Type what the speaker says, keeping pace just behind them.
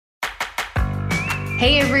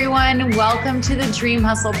Hey everyone, welcome to the Dream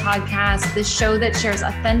Hustle Podcast, the show that shares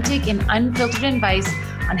authentic and unfiltered advice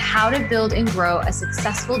on how to build and grow a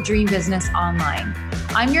successful dream business online.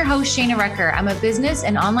 I'm your host, Shayna Recker. I'm a business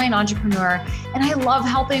and online entrepreneur, and I love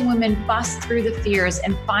helping women bust through the fears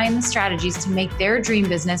and find the strategies to make their dream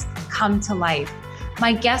business come to life.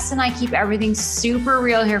 My guests and I keep everything super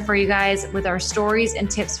real here for you guys with our stories and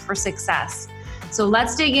tips for success. So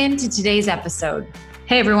let's dig into today's episode.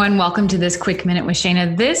 Hey everyone, welcome to this Quick Minute with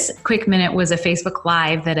Shayna. This Quick Minute was a Facebook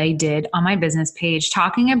Live that I did on my business page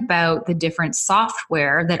talking about the different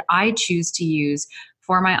software that I choose to use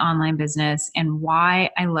for my online business and why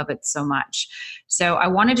I love it so much. So I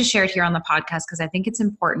wanted to share it here on the podcast because I think it's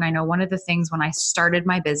important. I know one of the things when I started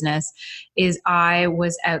my business is I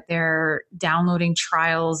was out there downloading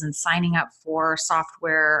trials and signing up for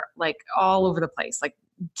software like all over the place, like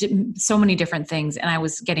so many different things. And I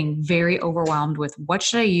was getting very overwhelmed with what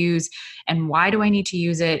should I use and why do I need to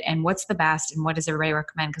use it and what's the best and what does everybody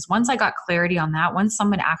recommend? Because once I got clarity on that, once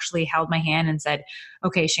someone actually held my hand and said,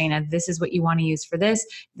 okay, Shayna, this is what you want to use for this.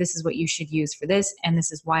 This is what you should use for this. And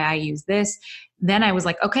this is why I use this. Then I was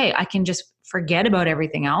like, okay, I can just forget about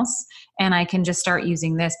everything else and I can just start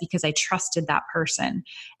using this because I trusted that person.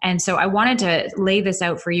 And so I wanted to lay this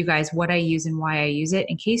out for you guys, what I use and why I use it,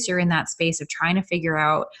 in case you're in that space of trying to figure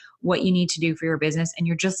out what you need to do for your business and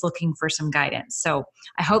you're just looking for some guidance. So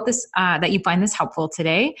I hope that you find this helpful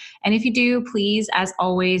today. And if you do, please, as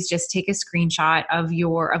always, just take a screenshot of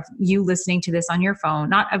you listening to this on your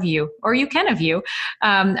phone, not of you, or you can of you,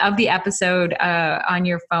 of the episode on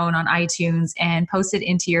your phone on iTunes, and post it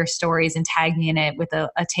into your stories and tag me in it with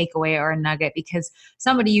a takeaway or a nugget, because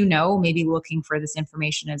somebody may be looking for this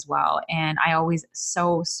information as well. And I always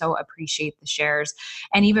so appreciate the shares.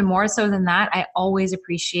 And even more so than that, I always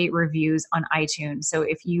appreciate reviews on iTunes. So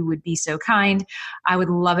if you would be so kind, I would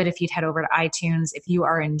love it if you'd head over to iTunes if you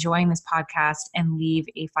are enjoying this podcast and leave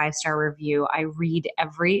a 5-star review. I read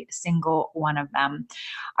every single one of them.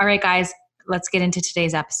 All right, guys, let's get into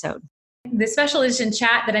today's episode. The special edition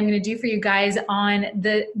chat that I'm going to do for you guys on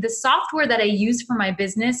the software that I use for my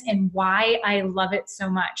business and why I love it so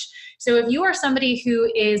much. So if you are somebody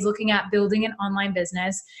who is looking at building an online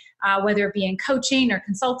business, whether it be in coaching or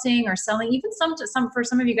consulting or selling, even for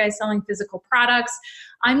some of you guys selling physical products,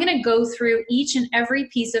 I'm going to go through each and every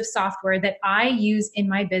piece of software that I use in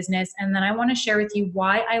my business. And then I want to share with you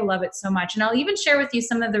why I love it so much. And I'll even share with you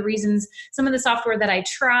some of the reasons, some of the software that I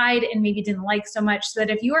tried and maybe didn't like so much, so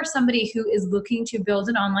that if you are somebody who is looking to build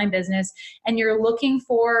an online business and you're looking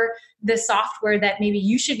for the software that maybe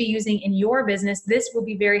you should be using in your business, this will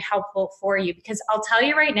be very helpful for you. Because I'll tell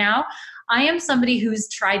you right now, I am somebody who's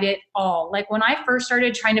tried it all. Like when I first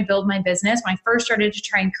started trying to build my business, when I first started to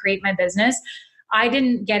try and create my business, I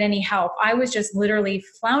didn't get any help. I was just literally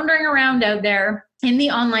floundering around out there in the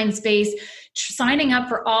online space, signing up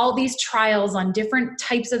for all these trials on different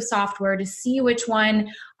types of software to see which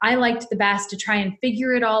one I liked the best, to try and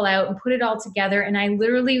figure it all out and put it all together. And I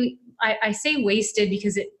literally, I say wasted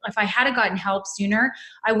because if I had gotten help sooner,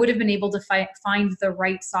 I would have been able to find the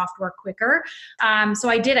right software quicker. So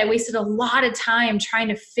I did. I wasted a lot of time trying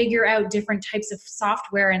to figure out different types of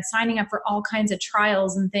software and signing up for all kinds of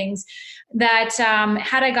trials and things that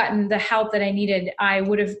had I gotten the help that I needed, I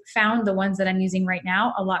would have found the ones that I'm using right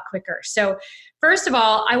now a lot quicker. So first of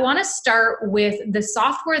all, I want to start with the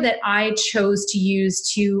software that I chose to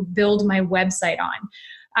use to build my website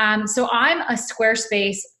on. So I'm a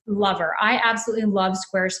Squarespace lover. I absolutely love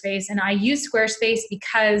Squarespace, and I use Squarespace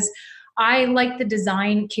because I like the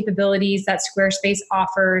design capabilities that Squarespace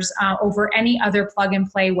offers over any other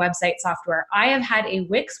plug-and-play website software. I have had a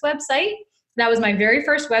Wix website. That was my very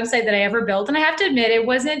first website that I ever built. And I have to admit,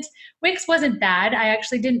 Wix wasn't bad. I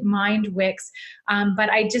actually didn't mind Wix. But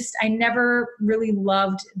I never really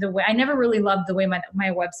loved the way my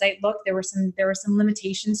website looked. There were some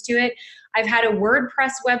limitations to it. I've had a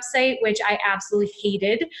WordPress website, which I absolutely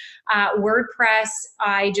hated. WordPress,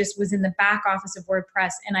 I just was in the back office of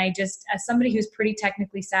WordPress. And as somebody who's pretty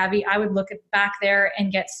technically savvy, I would look at back there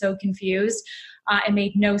and get so confused. It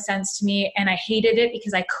made no sense to me, and I hated it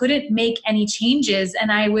because I couldn't make any changes,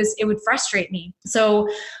 and it would frustrate me. So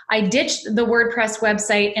I ditched the WordPress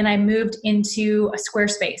website and I moved into a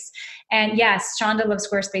Squarespace. And yes, Shonda loves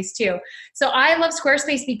Squarespace too. So I love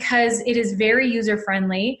Squarespace because it is very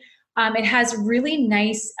user-friendly. It has really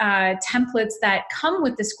nice templates that come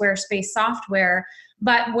with the Squarespace software.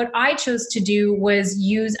 But what I chose to do was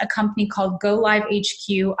use a company called Go Live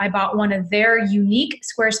HQ. I bought one of their unique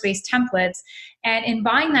Squarespace templates. And in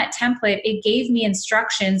buying that template, it gave me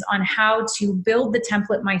instructions on how to build the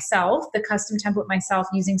template myself, the custom template myself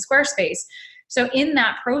using Squarespace. So in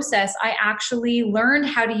that process, I actually learned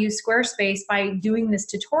how to use Squarespace by doing this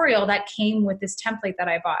tutorial that came with this template that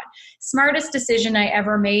I bought. Smartest decision I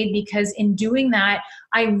ever made, because in doing that,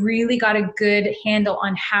 I really got a good handle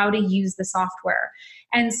on how to use the software.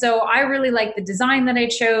 And so I really like the design that I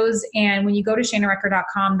chose. And when you go to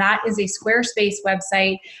shanarecker.com, that is a Squarespace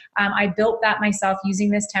website. I built that myself using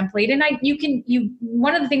this template. And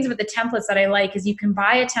one of the things about the templates that I like is you can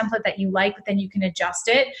buy a template that you like, but then you can adjust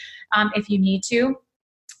it if you need to.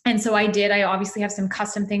 And so I did. I obviously have some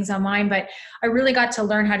custom things on mine, but I really got to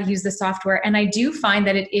learn how to use the software. And I do find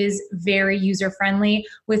that it is very user-friendly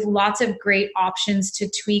with lots of great options to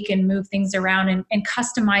tweak and move things around and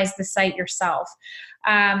customize the site yourself.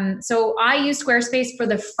 So I use Squarespace for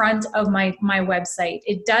the front of my website.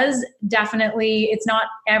 It does definitely, it's not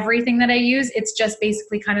everything that I use. It's just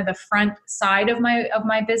basically kind of the front side of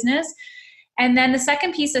my business. And then the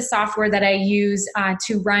second piece of software that I use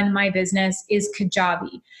to run my business is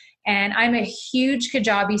Kajabi. And I'm a huge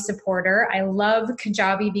Kajabi supporter. I love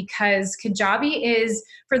Kajabi because Kajabi is,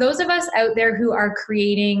 for those of us out there who are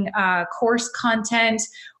creating course content,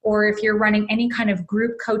 or if you're running any kind of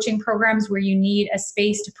group coaching programs where you need a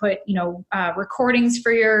space to put, recordings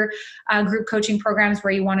for your group coaching programs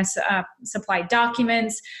where you want to supply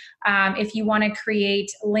documents, if you want to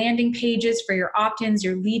create landing pages for your opt-ins,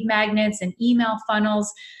 your lead magnets, and email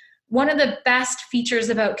funnels. One of the best features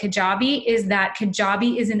about Kajabi is that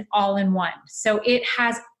Kajabi is an all-in-one. So it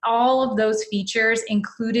has all of those features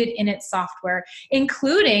included in its software,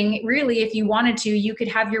 including, really, if you wanted to, you could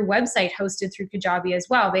have your website hosted through Kajabi as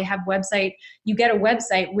well. They have you get a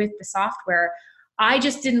website with the software. I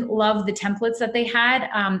just didn't love the templates that they had.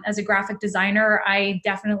 As a graphic designer, I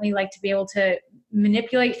definitely like to be able to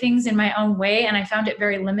manipulate things in my own way, and I found it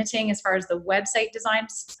very limiting as far as the website design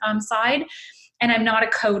side. And I'm not a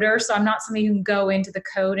coder, so I'm not somebody who can go into the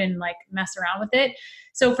code and mess around with it.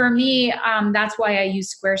 So for me, that's why I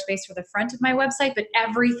use Squarespace for the front of my website, but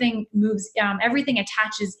everything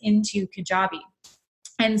attaches into Kajabi.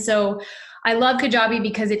 And so I love Kajabi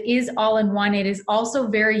because it is all in one. It is also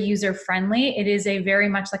very user friendly. It is a very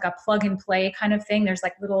much like a plug and play kind of thing. There's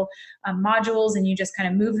little modules, and you just kind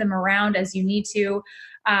of move them around as you need to.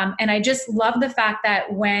 And I just love the fact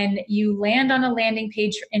that when you land on a landing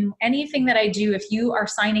page in anything that I do, if you are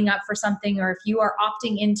signing up for something, or if you are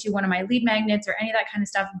opting into one of my lead magnets or any of that kind of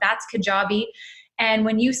stuff, that's Kajabi. And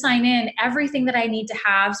when you sign in, everything that I need to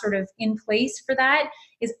have sort of in place for that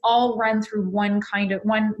is all run through one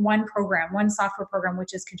program, one software program,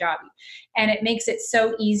 which is Kajabi. And it makes it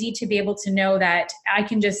so easy to be able to know that I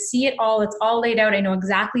can just see it all. It's all laid out. I know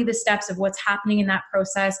exactly the steps of what's happening in that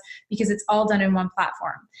process because it's all done in one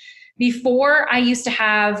platform. Before, I used to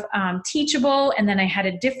have Teachable, and then I had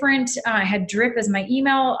I had Drip as my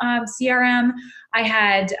email CRM. I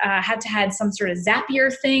had to have some sort of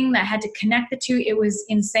Zapier thing that had to connect the two. It was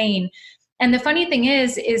insane. And the funny thing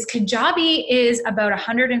is Kajabi is about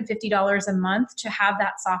 $150 a month to have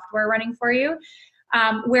that software running for you.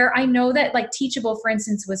 Where I know that Teachable, for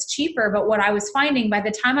instance, was cheaper, but what I was finding by the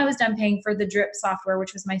time I was done paying for the Drip software,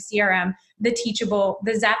 which was my CRM, the Teachable,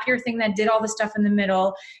 the Zapier thing that did all the stuff in the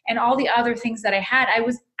middle, and all the other things that I had, I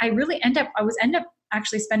was end up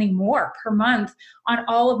actually spending more per month on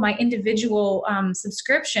all of my individual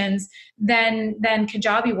subscriptions than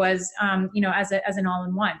Kajabi was, as an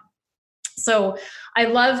all-in-one. So I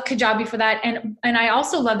love Kajabi for that. And I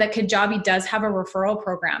also love that Kajabi does have a referral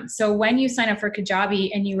program. So when you sign up for Kajabi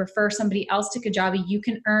and you refer somebody else to Kajabi, you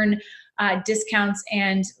can earn discounts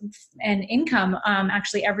and income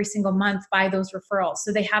actually every single month by those referrals.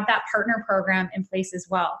 So they have that partner program in place as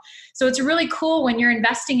well. So it's really cool when you're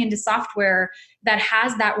investing into software that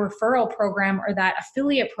has that referral program or that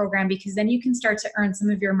affiliate program, because then you can start to earn some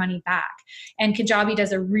of your money back. And Kajabi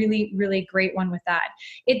does a really, really great one with that.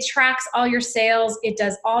 It tracks all your sales. It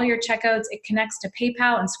does all your checkouts. It connects to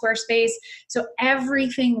PayPal and Squarespace. So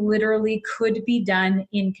everything literally could be done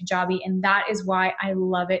in Kajabi. And that is why I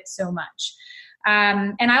love it so much.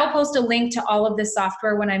 And I'll post a link to all of this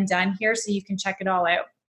software when I'm done here so you can check it all out.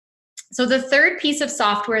 So the third piece of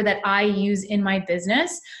software that I use in my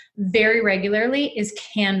business very regularly is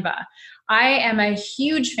Canva. I am a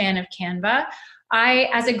huge fan of Canva.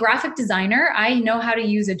 As a graphic designer, I know how to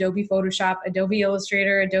use Adobe Photoshop, Adobe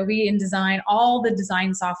Illustrator, Adobe InDesign, all the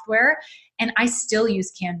design software, and I still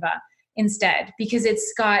use Canva. instead, because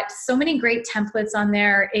it's got so many great templates on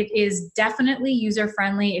there. It is definitely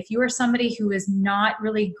user-friendly. If you are somebody who is not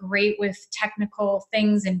really great with technical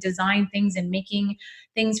things and design things and making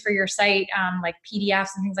things for your site, like PDFs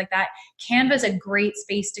and things like that, Canva is a great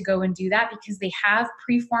space to go and do that, because they have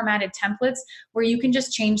pre-formatted templates where you can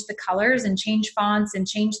just change the colors and change fonts and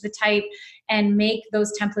change the type and make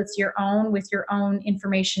those templates your own with your own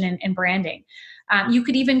information and branding. You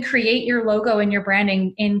could even create your logo and your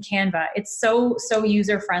branding in Canva. It's so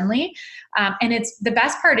user-friendly. And the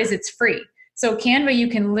best part is it's free. So Canva you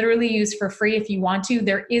can literally use for free if you want to.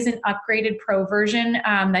 There is an upgraded pro version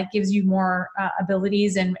that gives you more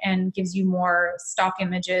abilities and gives you more stock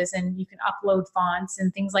images, and you can upload fonts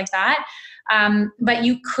and things like that. But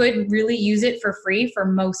you could really use it for free for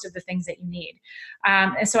most of the things that you need.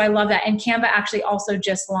 And so I love that. And Canva actually also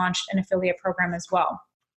just launched an affiliate program as well.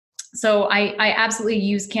 So I absolutely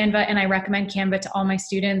use Canva, and I recommend Canva to all my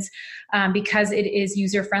students because it is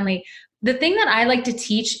user-friendly. The thing that I like to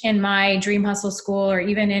teach in my Dream Hustle School, or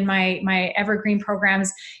even in my Evergreen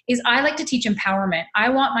programs, is I like to teach empowerment. I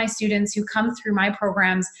want my students who come through my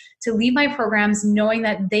programs to leave my programs knowing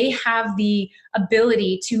that they have the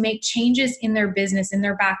ability to make changes in their business, in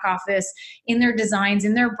their back office, in their designs,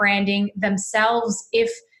 in their branding themselves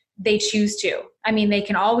if they choose to. I mean, they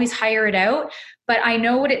can always hire it out, but I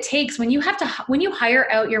know what it takes when you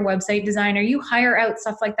hire out your website designer, you hire out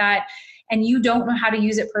stuff like that, and you don't know how to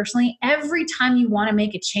use it personally. Every time you want to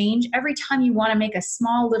make a change, every time you want to make a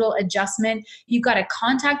small little adjustment, you've got to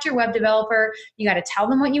contact your web developer. You got to tell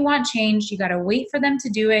them what you want changed. You got to wait for them to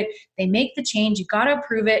do it. They make the change. You got to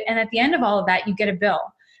approve it. And at the end of all of that, you get a bill,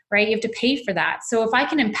 right? You have to pay for that. So if I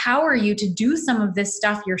can empower you to do some of this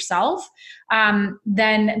stuff yourself,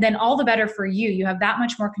 then all the better for you. You have that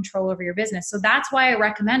much more control over your business. So that's why I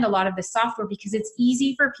recommend a lot of this software, because it's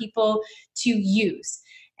easy for people to use.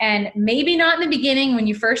 And maybe not in the beginning when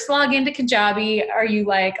you first log into Kajabi, are you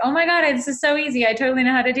like, oh my God, this is so easy. I totally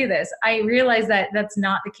know how to do this. I realize that that's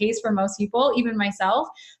not the case for most people, even myself.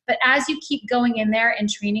 But as you keep going in there and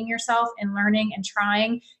training yourself and learning and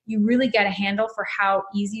trying, you really get a handle for how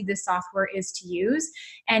easy this software is to use.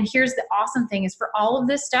 And here's the awesome thing is, for all of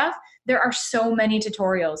this stuff, there are so many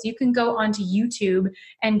tutorials. You can go onto YouTube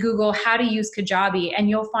and Google how to use Kajabi, and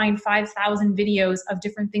you'll find 5,000 videos of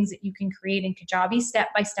different things that you can create in Kajabi,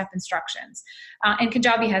 step-by-step instructions. And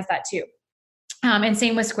Kajabi has that too. And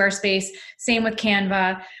same with Squarespace, same with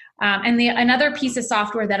Canva. And another piece of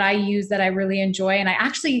software that I use that I really enjoy, and I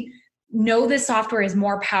actually know this software is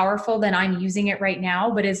more powerful than I'm using it right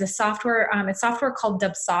now, but is a software, it's software called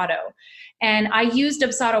Dubsado. And I use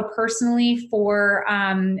Dubsado personally for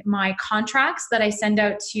my contracts that I send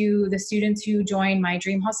out to the students who join my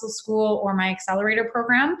Dream Hustle School or my accelerator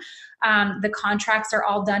program. The contracts are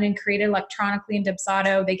all done and created electronically in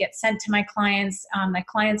Dubsado. They get sent to my clients. My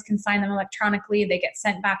clients can sign them electronically. They get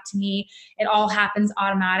sent back to me. It all happens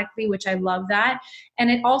automatically, which I love that. And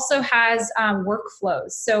it also has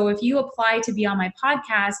workflows. So if you apply to be on my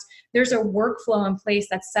podcast, there's a workflow in place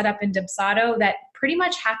that's set up in Dubsado that pretty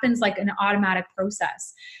much happens like an automatic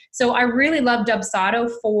process. So I really love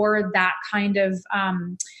Dubsado for that kind of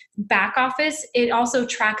back office. It also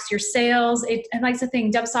tracks your sales. And like the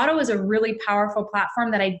thing, Dubsado is a really powerful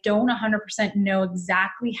platform that I don't 100% know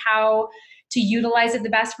exactly how to utilize it the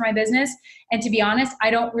best for my business. And to be honest,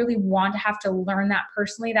 I don't really want to have to learn that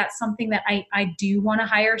personally. That's something that I do want to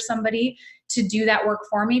hire somebody to do that work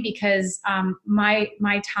for me, because my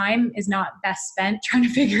time is not best spent trying to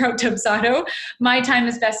figure out Dubsado. My time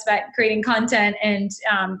is best spent creating content and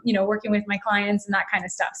working with my clients and that kind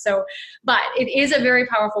of stuff. So, but it is a very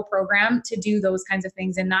powerful program to do those kinds of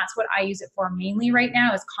things, and that's what I use it for mainly right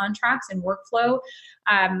now, is contracts and workflow.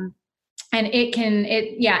 And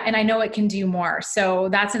and I know it can do more. So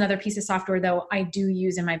that's another piece of software though I do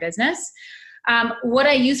use in my business. What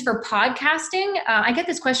I use for podcasting, I get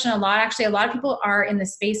this question a lot. Actually, a lot of people are in the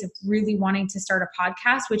space of really wanting to start a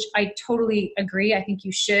podcast, which I totally agree. I think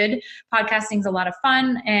you should. Podcasting is a lot of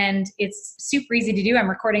fun and it's super easy to do. I'm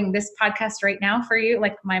recording this podcast right now for you.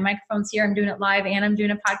 Like, my microphone's here. I'm doing it live and I'm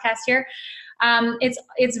doing a podcast here.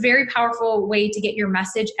 It's a very powerful way to get your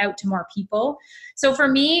message out to more people. So for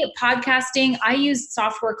me, podcasting, I use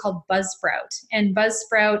software called Buzzsprout, and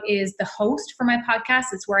Buzzsprout is the host for my podcast.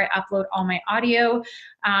 It's where I upload all my audio.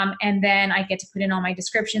 And then I get to put in all my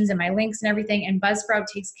descriptions and my links and everything. And Buzzsprout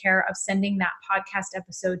takes care of sending that podcast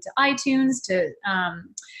episode to iTunes,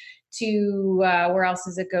 to where else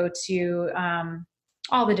does it go to?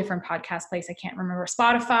 all the different podcast places. I can't remember,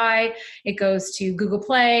 Spotify, it goes to Google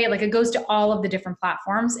Play, like it goes to all of the different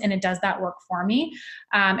platforms, and it does that work for me.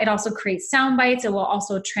 It also creates sound bites. It will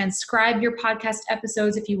also transcribe your podcast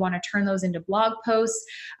episodes if you want to turn those into blog posts.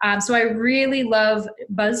 So I really love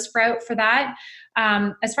Buzzsprout for that.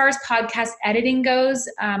 As far as podcast editing goes,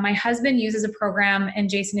 my husband uses a program, and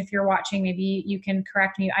Jason, if you're watching, maybe you can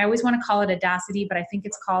correct me. I always want to call it Audacity, but I think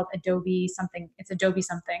it's called Adobe something. It's Adobe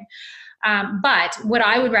something. But what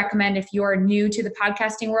I would recommend if you're new to the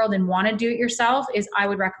podcasting world and want to do it yourself is I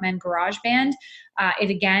would recommend GarageBand. It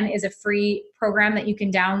again is a free program that you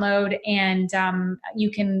can download, and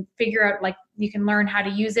you can figure out, like, you can learn how to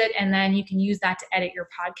use it, and then you can use that to edit your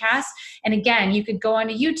podcast. And again, you could go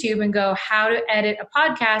onto YouTube and go how to edit a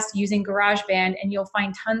podcast using GarageBand, and you'll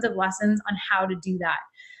find tons of lessons on how to do that.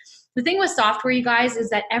 The thing with software, you guys,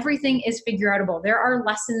 is that everything is figure outable. There are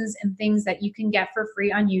lessons and things that you can get for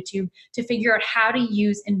free on YouTube to figure out how to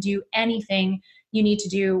use and do anything you need to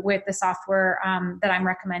do with the software that I'm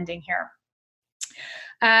recommending here.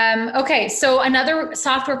 Okay, so another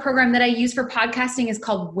software program that I use for podcasting is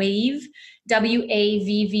called Wave,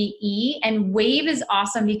 WAVVE. And Wave is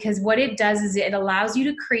awesome because what it does is it allows you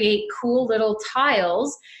to create cool little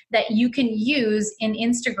tiles that you can use in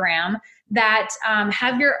Instagram that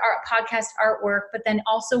have your podcast artwork, but then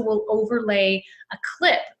also will overlay a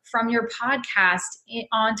clip from your podcast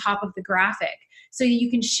on top of the graphic. So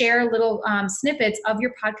you can share little snippets of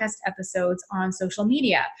your podcast episodes on social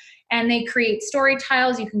media. And they create story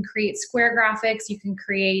tiles. You can create square graphics. You can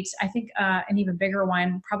create, I think, an even bigger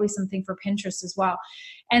one, probably something for Pinterest as well.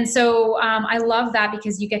 And so I love that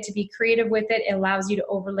because you get to be creative with it. It allows you to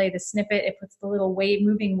overlay the snippet. It puts the little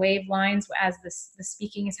moving wave lines as the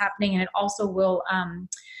speaking is happening. And it also will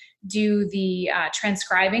do the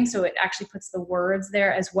transcribing. So it actually puts the words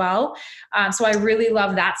there as well. So I really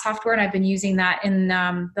love that software, and I've been using that in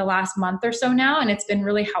the last month or so now. And it's been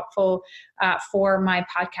really helpful for my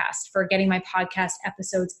podcast, for getting my podcast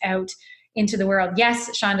episodes out into the world.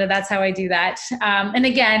 Yes, Shonda, that's how I do that. And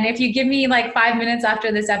again, if you give me like 5 minutes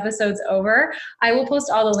after this episode's over, I will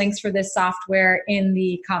post all the links for this software in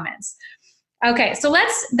the comments. Okay, so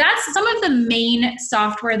that's some of the main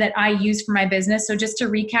software that I use for my business. So just to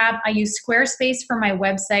recap, I use Squarespace for my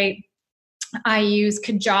website. I use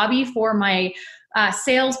Kajabi for my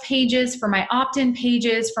sales pages, for my opt-in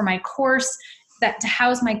pages, for my course, to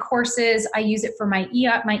house my courses. I use it for my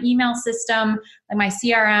email system, like my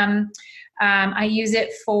CRM. I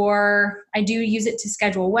do use it to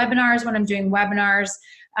schedule webinars when I'm doing webinars.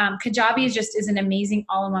 Kajabi is an amazing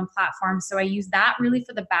all-in-one platform. So I use that really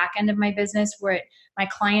for the back end of my business, where my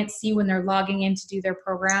clients see when they're logging in to do their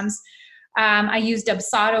programs. I use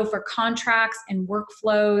Dubsado for contracts and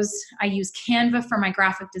workflows. I use Canva for my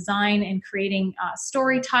graphic design and creating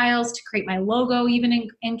story tiles to create my logo even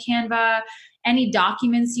in Canva. Any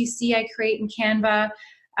documents you see I create in Canva.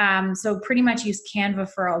 So pretty much use Canva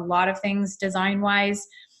for a lot of things design-wise.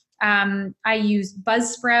 I use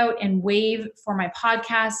Buzzsprout and Wave for my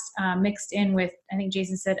podcast, mixed in with, I think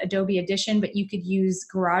Jason said Adobe Audition, but you could use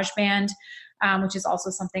GarageBand, which is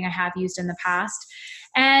also something I have used in the past.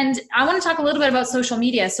 And I want to talk a little bit about social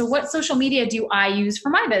media. So what social media do I use for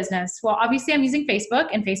my business? Well, obviously I'm using Facebook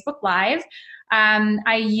and Facebook Live.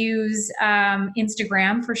 I use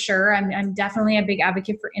Instagram for sure. I'm definitely a big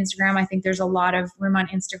advocate for Instagram. I think there's a lot of room on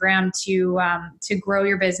Instagram to grow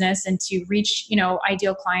your business and to reach,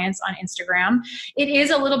 ideal clients on Instagram. It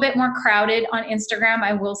is a little bit more crowded on Instagram,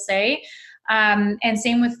 I will say, and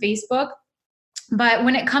same with Facebook. But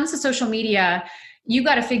when it comes to social media, you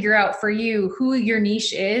got to figure out for you who your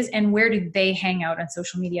niche is and where do they hang out on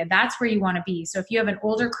social media. That's where you want to be. So if you have an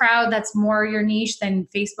older crowd that's more your niche, then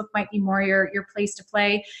Facebook might be more your place to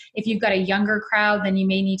play. If you've got a younger crowd, then you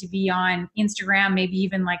may need to be on Instagram, maybe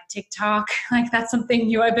even like TikTok. Like that's something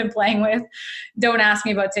new I've been playing with. Don't ask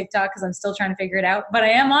me about TikTok because I'm still trying to figure it out, but I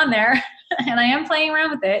am on there and I am playing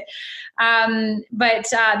around with it. But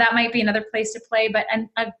that might be another place to play, but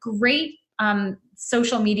a great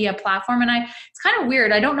social media platform. And it's kind of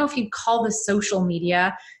weird. I don't know if you'd call this social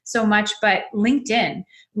media so much, but LinkedIn.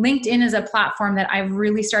 LinkedIn is a platform that I've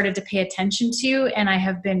really started to pay attention to, and I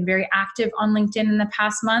have been very active on LinkedIn in the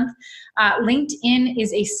past month. LinkedIn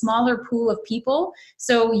is a smaller pool of people,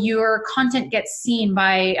 so your content gets seen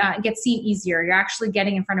easier. You're actually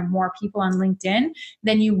getting in front of more people on LinkedIn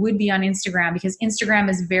than you would be on Instagram, because Instagram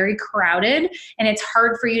is very crowded, and it's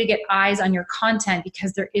hard for you to get eyes on your content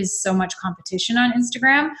because there is so much competition on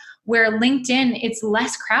Instagram. Where LinkedIn, it's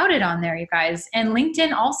less crowded on there, you guys. And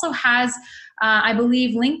LinkedIn also has I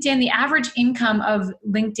believe LinkedIn, the average income of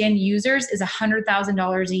LinkedIn users is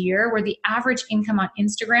 $100,000 a year, where the average income on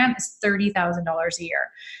Instagram is $30,000 a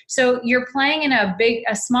year. So you're playing in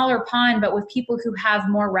a smaller pond, but with people who have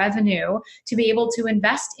more revenue to be able to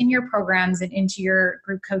invest in your programs and into your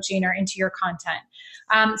group coaching or into your content.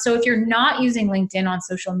 So if you're not using LinkedIn on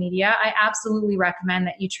social media, I absolutely recommend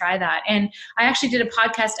that you try that. And I actually did a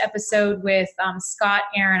podcast episode with Scott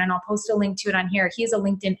Aaron, and I'll post a link to it on here. He's a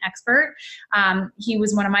LinkedIn expert. He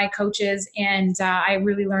was one of my coaches, and I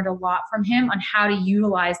really learned a lot from him on how to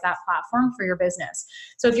utilize that platform for your business.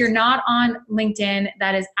 So if you're not on LinkedIn,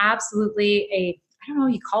 that is absolutely I don't know,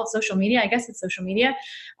 you call it social media. I guess it's social media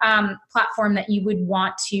platform that you would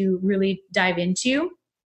want to really dive into,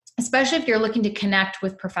 especially if you're looking to connect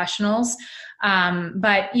with professionals.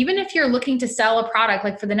 But even if you're looking to sell a product,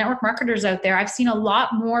 like for the network marketers out there, I've seen a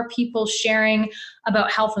lot more people sharing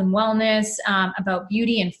about health and wellness, about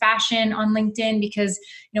beauty and fashion on LinkedIn, because,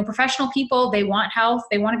 professional people, they want health,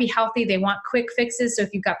 they want to be healthy, they want quick fixes. So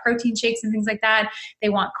if you've got protein shakes and things like that, they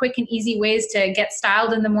want quick and easy ways to get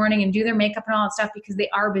styled in the morning and do their makeup and all that stuff, because they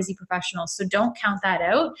are busy professionals. So don't count that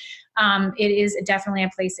out. It is definitely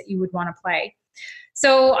a place that you would want to play.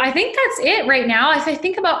 So I think that's it right now. If I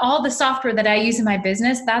think about all the software that I use in my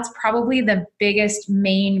business, that's probably the biggest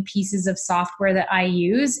main pieces of software that I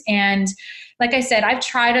use. And like I said, I've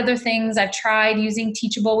tried other things. I've tried using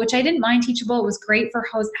Teachable, which I didn't mind Teachable. It was great for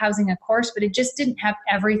housing a course, but it just didn't have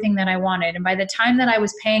everything that I wanted. And by the time that I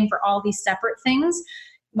was paying for all these separate things,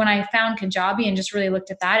 when I found Kajabi and just really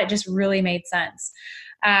looked at that, it just really made sense.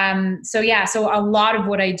 So a lot of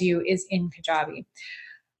what I do is in Kajabi.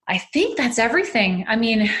 I think that's everything. I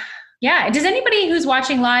mean, yeah. Does anybody who's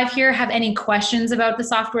watching live here have any questions about the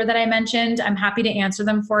software that I mentioned? I'm happy to answer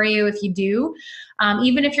them for you if you do.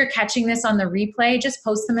 Even if you're catching this on the replay, just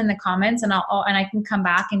post them in the comments, and I can come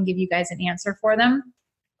back and give you guys an answer for them.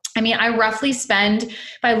 I mean, I roughly spend,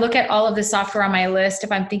 if I look at all of the software on my list,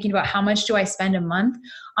 if I'm thinking about how much do I spend a month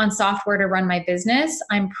on software to run my business,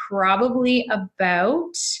 I'm probably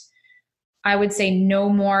about, I would say, no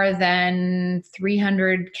more than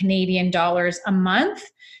 300 Canadian dollars a month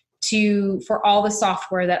for all the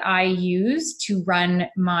software that I use to run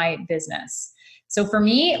my business. So for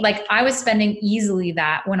me, like, I was spending easily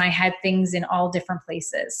that when I had things in all different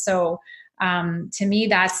places. So to me,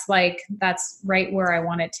 that's right where I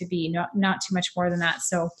want it to be, not too much more than that.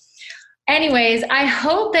 So anyways, I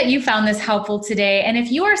hope that you found this helpful today. And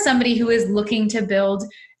if you are somebody who is looking to build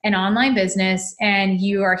an online business and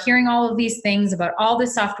you are hearing all of these things about all the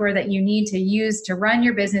software that you need to use to run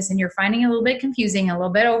your business, and you're finding it a little bit confusing, a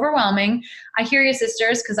little bit overwhelming, I hear you,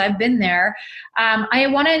 sisters, because I've been there. I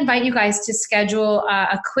want to invite you guys to schedule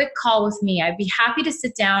a quick call with me. I'd be happy to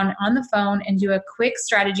sit down on the phone and do a quick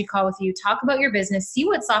strategy call with you, talk about your business, see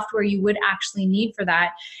what software you would actually need for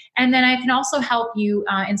that. And then I can also help you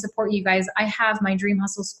and support you guys. I have my Dream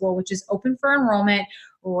Hustle School, which is open for enrollment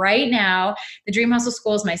right now. The Dream Hustle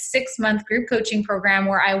School is my 6-month group coaching program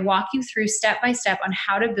where I walk you through step by step on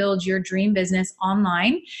how to build your dream business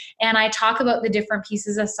online. And I talk about the different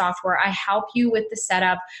pieces of software. I help you with the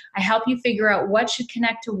setup. I help you figure out what should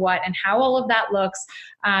connect to what and how all of that looks.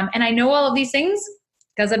 And I know all of these things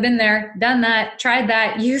because I've been there, done that, tried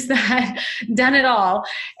that, used that, done it all.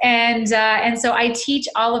 And so I teach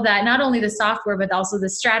all of that, not only the software, but also the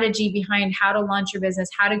strategy behind how to launch your business,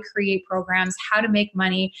 how to create programs, how to make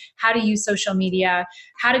money, how to use social media,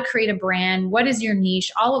 how to create a brand, what is your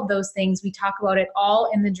niche, all of those things. We talk about it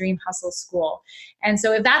all in the Dream Hustle School. And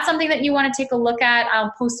so if that's something that you want to take a look at,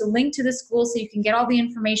 I'll post a link to the school so you can get all the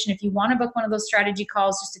information. If you want to book one of those strategy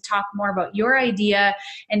calls just to talk more about your idea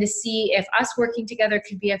and to see if us working together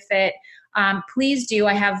could be a fit, please do.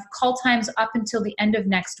 I have call times up until the end of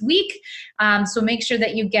next week. So make sure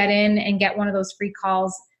that you get in and get one of those free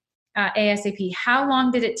calls ASAP. How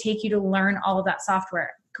long did it take you to learn all of that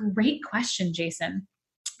software? Great question, Jason.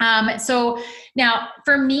 So now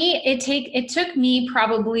for me, it took me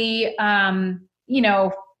probably, I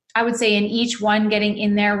would say in each one, getting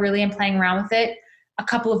in there really and playing around with it, a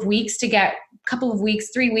couple of weeks,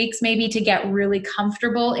 3 weeks maybe, to get really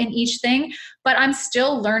comfortable in each thing. But I'm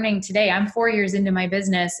still learning today. I'm 4 years into my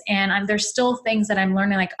business, and there's still things that I'm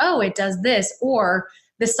learning, like, oh, it does this, or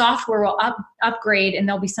the software will upgrade and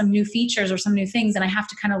there'll be some new features or some new things, and I have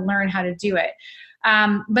to kind of learn how to do it.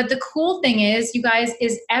 But the cool thing is, you guys,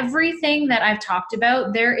 is everything that I've talked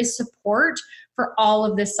about, there is support for all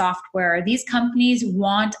of this software. These companies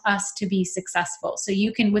want us to be successful. So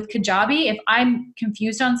you can, with Kajabi, if I'm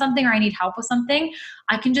confused on something or I need help with something,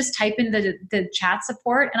 I can just type in the chat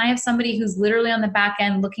support, and I have somebody who's literally on the back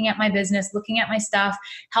end looking at my business, looking at my stuff,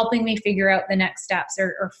 helping me figure out the next steps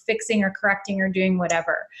or fixing or correcting or doing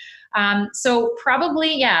whatever. So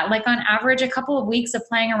probably, like on average, a couple of weeks of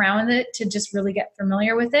playing around with it to just really get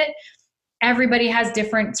familiar with it. Everybody has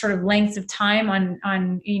different sort of lengths of time on,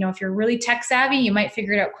 if you're really tech savvy, you might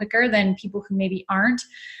figure it out quicker than people who maybe aren't.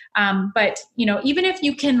 But, even if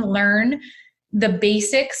you can learn the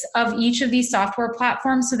basics of each of these software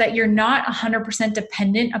platforms so that you're not 100%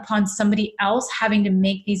 dependent upon somebody else having to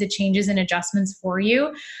make these changes and adjustments for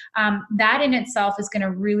you, that in itself is going to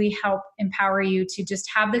really help empower you to just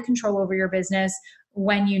have the control over your business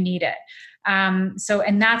when you need it.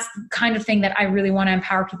 And that's the kind of thing that I really want to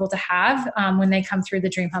empower people to have when they come through the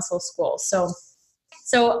Dream Hustle School.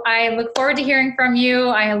 So I look forward to hearing from you.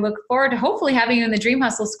 I look forward to hopefully having you in the Dream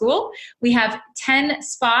Hustle School. We have 10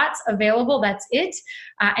 spots available. That's it.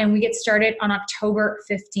 And we get started on October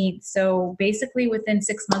 15th. So basically within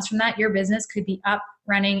 6 months from that, your business could be up,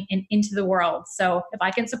 running, and into the world. So if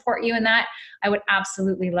I can support you in that, I would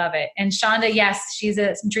absolutely love it. And Shonda, yes, she's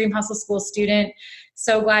a Dream Hustle School student.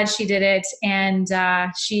 So glad she did it. And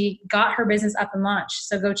she got her business up and launched.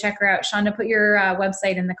 So go check her out. Shonda, put your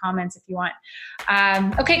website in the comments if you want.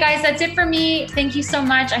 Okay, guys, that's it for me. Thank you so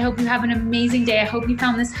much. I hope you have an amazing day. I hope you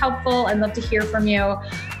found this helpful. I'd love to hear from you.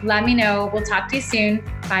 Let me know. We'll talk to you soon.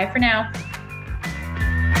 Bye for now.